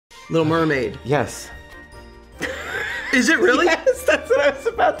Little Mermaid. Yes. Is it really? Yes, that's what I was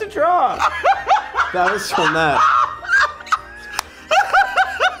about to draw. That was from that.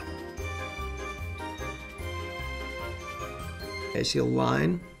 I see a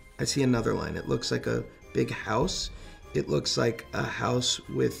line. I see another line. It looks like a big house. It looks like a house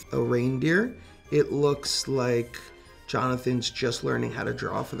with a reindeer. It looks like Jonathan's just learning how to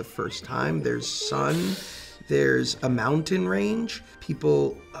draw for the first time. There's sun. There's a mountain range.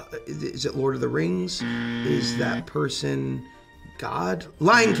 People, is it Lord of the Rings? Is that person God?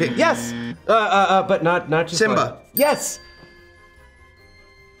 Lion King. Yes. But not just Simba. Lion. Yes.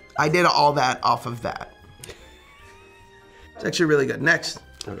 I did all that off of that. It's actually really good. Next.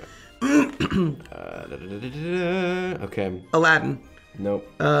 Okay. Okay. Aladdin. Nope.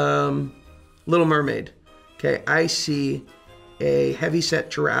 Little Mermaid. Okay, I see a heavyset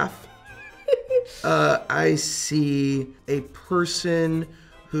giraffe. I see a person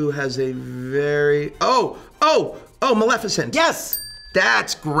who has a very, Maleficent. Yes.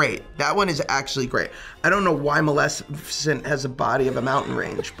 That's great. That one is actually great. I don't know why Maleficent has a body of a mountain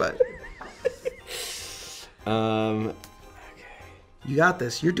range, but. Okay. You got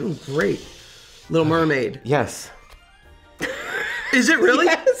this. You're doing great. Little Mermaid. Yes. Is it really?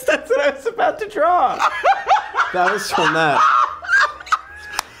 Yes, that's what I was about to draw. That was from that.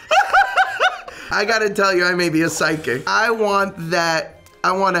 I gotta tell you, I may be a psychic. I want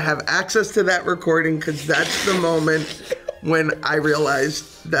to have access to that recording because that's the moment when I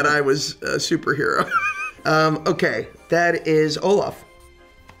realized that I was a superhero. Okay, that is Olaf.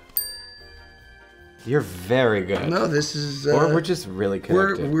 You're very good. No, this is... or we're just really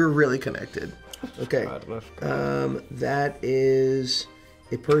connected. We're really connected. Okay. That is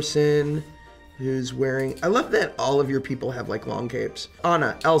a person who's wearing... I love that all of your people have like long capes.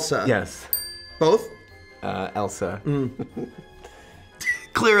 Anna, Elsa. Yes. Both? Elsa.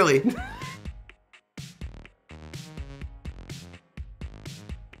 Clearly.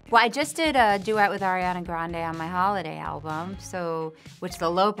 Well, I just did a duet with Ariana Grande on my holiday album, which the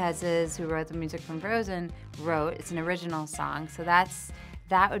Lopez's, who wrote the music from Frozen, wrote. It's an original song, so that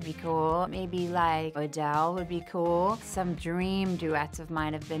would be cool. Maybe like Adele would be cool. Some dream duets of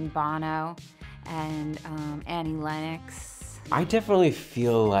mine have been Bono and Annie Lennox. I definitely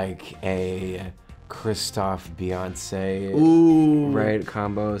feel like a Christoph Beyonce right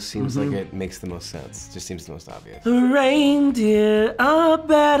combo seems like it makes the most sense. Just seems the most obvious. Reindeer are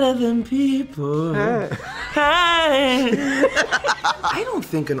better than people. I don't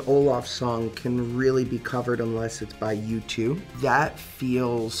think an Olaf song can really be covered unless it's by U2. That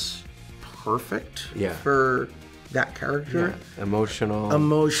feels perfect for that character. Yeah.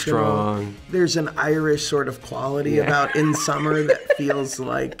 Emotional, strong. There's an Irish sort of quality about In Summer that feels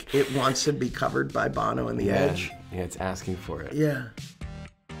like it wants to be covered by Bono and the Edge. Yeah, it's asking for it. Yeah.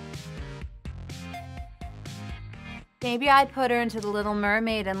 Maybe I'd put her into The Little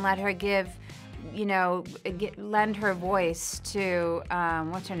Mermaid and let her lend her voice to,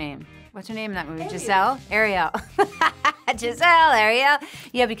 what's her name? What's her name in that movie? Ariel. Giselle? Ariel. Giselle, Ariel.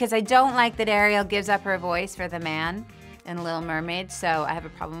 Yeah, because I don't like that Ariel gives up her voice for the man in Little Mermaid, so I have a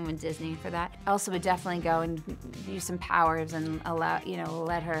problem with Disney for that. Elsa would definitely go and use some powers and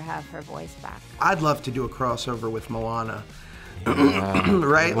let her have her voice back. I'd love to do a crossover with Moana.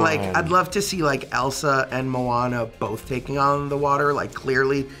 Right? Like, I'd love to see like Elsa and Moana both taking on the water. Like,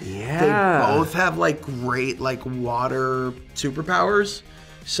 clearly, they both have like great like water superpowers.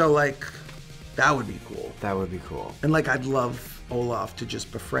 So like, that would be cool. That would be cool. And like, I'd love Olaf to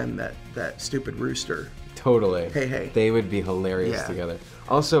just befriend that stupid rooster. Totally. Hey, hey. They would be hilarious together.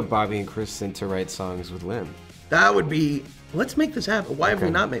 Also, Bobby and Kristen to write songs with Lynn. That would be. Let's make this happen. Why have we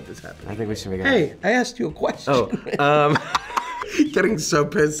not made this happen? I think we should make it happen. Hey, I asked you a question. Oh. Getting so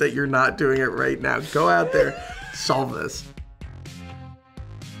pissed that you're not doing it right now. Go out there, solve this.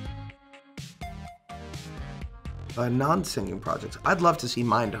 Non-singing projects. I'd love to see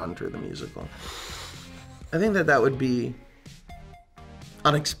Mindhunter, the musical. I think that would be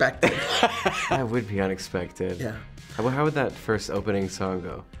unexpected. That would be unexpected. Yeah. How would that first opening song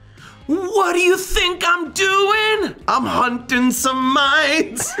go? What do you think I'm doing? I'm hunting some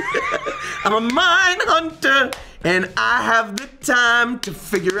minds. I'm a mind hunter, and I have the time to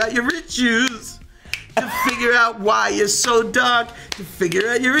figure out your issues, to figure out why you're so dark, to figure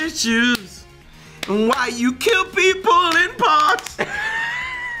out your issues, and why you kill people in parks.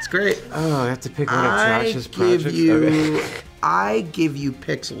 It's great. Oh, I have to pick one of Josh's projects? I give you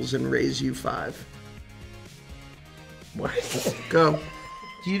pixels and raise you 5. What? Go.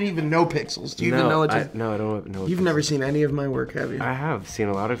 You didn't even know Pixels. Do you even know what No, I don't know. You've never seen any of my work, have you? I have seen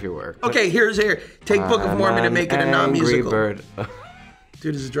a lot of your work. Okay, here. Take Book of Mormon and make it a non-musical. Angry Bird.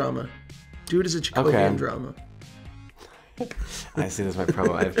 Dude is a drama. Dude is a Jacobian drama. I see, that's my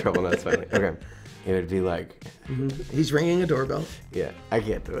problem. I have trouble not smiling. Okay. It would be like... He's ringing a doorbell. Yeah, I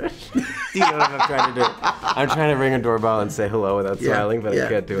can't do it. Do you know what I'm trying to do? I'm trying to ring a doorbell and say hello without smiling, but I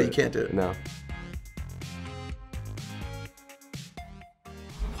can't do it. You can't do it. No.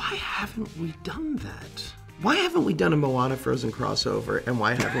 Why haven't we done that? Why haven't we done a Moana Frozen crossover, and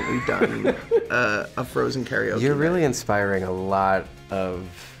why haven't we done a Frozen karaoke You're night? really inspiring a lot of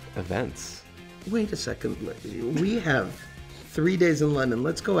events. Wait a second. We have 3 days in London.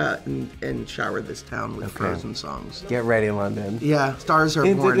 Let's go out and shower this town with Frozen songs. Get ready, London. Yeah, stars are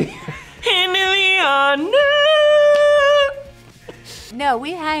born. Into the unknown. No,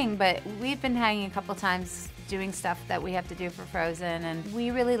 we hang, but we've been hanging a couple times doing stuff that we have to do for Frozen, and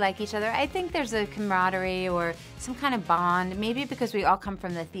we really like each other. I think there's a camaraderie or some kind of bond, maybe because we all come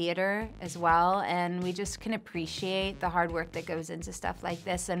from the theater as well, and we just can appreciate the hard work that goes into stuff like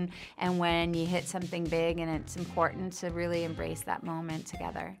this, and when you hit something big and it's important to really embrace that moment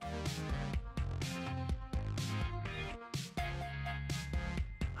together.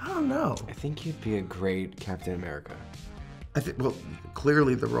 I don't know. I think you'd be a great Captain America. Well,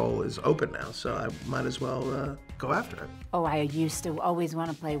 clearly the role is open now, so I might as well go after it. Oh, I used to always want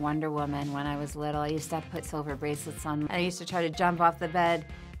to play Wonder Woman when I was little. I used to have to put silver bracelets on. And I used to try to jump off the bed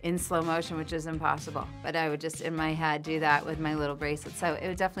in slow motion, which is impossible. But I would just, in my head, do that with my little bracelets. So it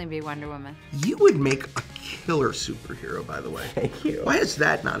would definitely be Wonder Woman. You would make a killer superhero, by the way. Thank you. Why has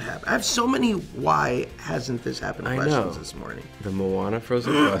that not happened? I have so many why hasn't this happened questions this morning. The Moana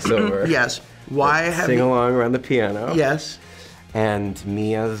Frozen crossover. Yes. Why have Sing you... along around the piano. Yes. And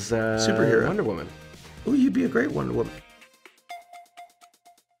me as superhero Wonder Woman. Oh, you'd be a great Wonder Woman.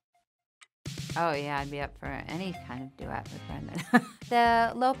 Oh yeah, I'd be up for any kind of duet with Brendan.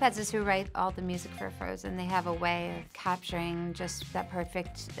 The Lopez's who write all the music for Frozen, they have a way of capturing just that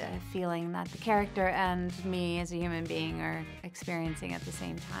perfect feeling that the character and me as a human being are experiencing at the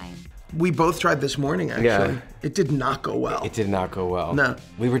same time. We both tried this morning, actually. Yeah. It did not go well. It did not go well. No.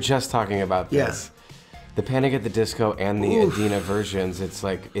 We were just talking about this. The Panic at the Disco and the Idina versions, it's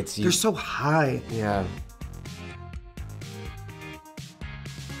like, it's... They're so high. Yeah.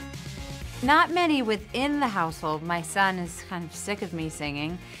 Not many within the household. My son is kind of sick of me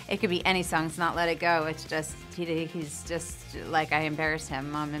singing. It could be any song, it's not Let It Go. It's just, he's just like, I embarrass him,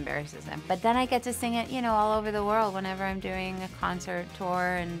 Mom embarrasses him. But then I get to sing it, you know, all over the world whenever I'm doing a concert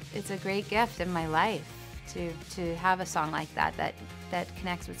tour, and it's a great gift in my life to have a song like that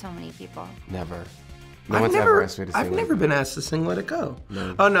connects with so many people. Never. No one's ever asked me to sing I've never been asked to sing Let It Go.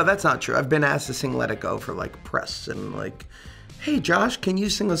 No. Oh, no, that's not true. I've been asked to sing Let It Go for, like, press and, like, hey, Josh, can you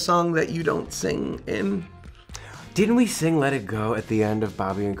sing a song that you don't sing in? Didn't we sing Let It Go at the end of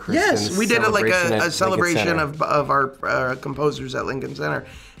Bobby and Kristen's Yes, we did a celebration of of our composers at Lincoln Center.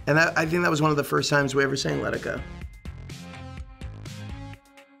 And I think that was one of the first times we ever sang Let It Go.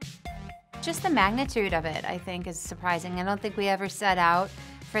 Just the magnitude of it, I think, is surprising. I don't think we ever set out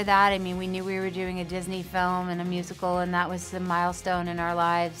for that. I mean, we knew we were doing a Disney film and a musical, and that was a milestone in our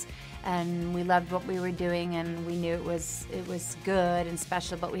lives. And we loved what we were doing, and we knew it was good and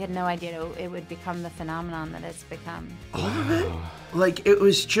special, but we had no idea it would become the phenomenon that it's become. All of it? Like, it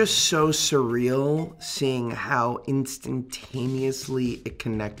was just so surreal seeing how instantaneously it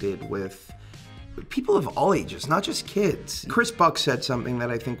connected with people of all ages, not just kids. Chris Buck said something that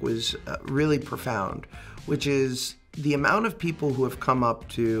I think was really profound, which is the amount of people who have come up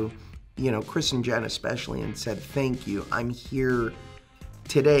to, you know, Chris and Jen especially, and said, thank you, I'm here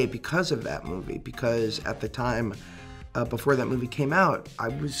today because of that movie, because at the time, before that movie came out, I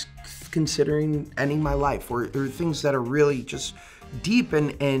was considering ending my life, or things that are really just deep,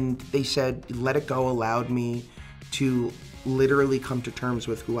 and they said, Let It Go allowed me to literally come to terms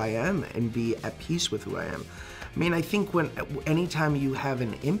with who I am and be at peace with who I am. I mean, I think anytime you have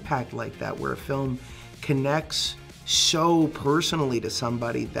an impact like that, where a film connects so personally to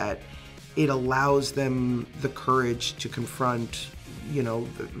somebody that it allows them the courage to confront, you know,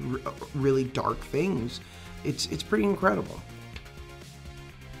 really dark things, it's pretty incredible.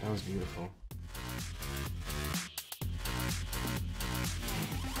 That was beautiful.